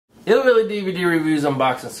Illbilly DVD Reviews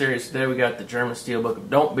Unboxing Series. Today we got the German steelbook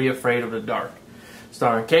of Don't Be Afraid of the Dark,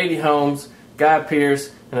 starring Katie Holmes, Guy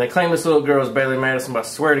Pearce, and they claim this little girl is Bailey Madison, but I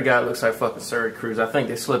swear to God it looks like fucking Surrey Cruz. I think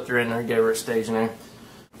they slipped her in there and gave her a stage name.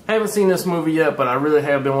 Haven't seen this movie yet, but I really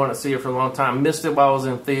have been wanting to see it for a long time. Missed it while I was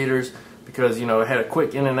in theaters because, you know, it had a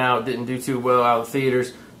quick in and out, didn't do too well out of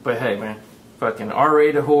theaters. But hey, man, fucking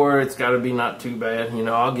R-rated horror, it's got to be not too bad. You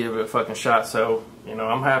know, I'll give it a fucking shot, so, you know,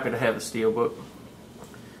 I'm happy to have the steelbook.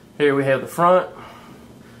 Here we have the front.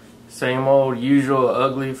 Same old usual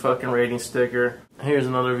ugly fucking rating sticker. Here's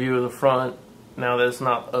another view of the front. Now that it's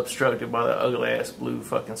not obstructed by the ugly ass blue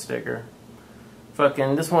fucking sticker.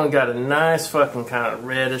 Fucking, this one got a nice fucking kind of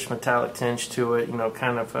reddish metallic tinge to it. You know,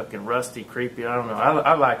 kind of fucking rusty, creepy. I don't know.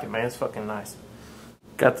 I like it, man. It's fucking nice.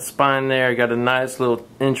 Got the spine there. Got a nice little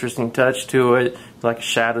interesting touch to it. Like a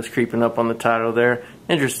shadow's creeping up on the title there.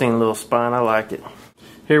 Interesting little spine. I like it.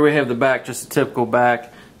 Here we have the back, just a typical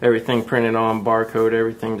back. Everything printed on, barcode,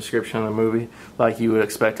 everything, description of the movie, like you would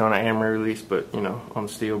expect on an anime release, but, you know, on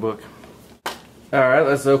the steelbook. Alright,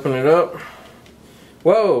 let's open it up.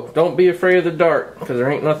 Whoa, don't be afraid of the dark, because there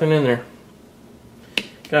ain't nothing in there.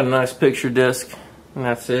 Got a nice picture disc, and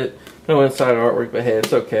that's it. No inside artwork, but hey,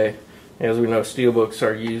 it's okay. As we know, steelbooks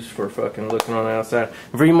are used for fucking looking on the outside.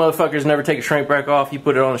 And for you motherfuckers never take a shrink wrap off, you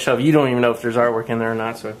put it on the shelf, you don't even know if there's artwork in there or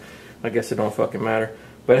not, so I guess it don't fucking matter.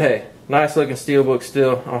 But hey, nice looking steelbook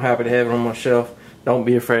still. I'm happy to have it on my shelf. Don't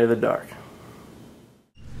be afraid of the dark.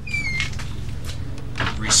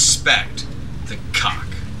 Respect the cock.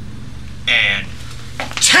 And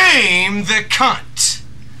tame the cunt.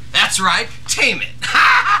 That's right, tame it.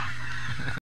 Ha!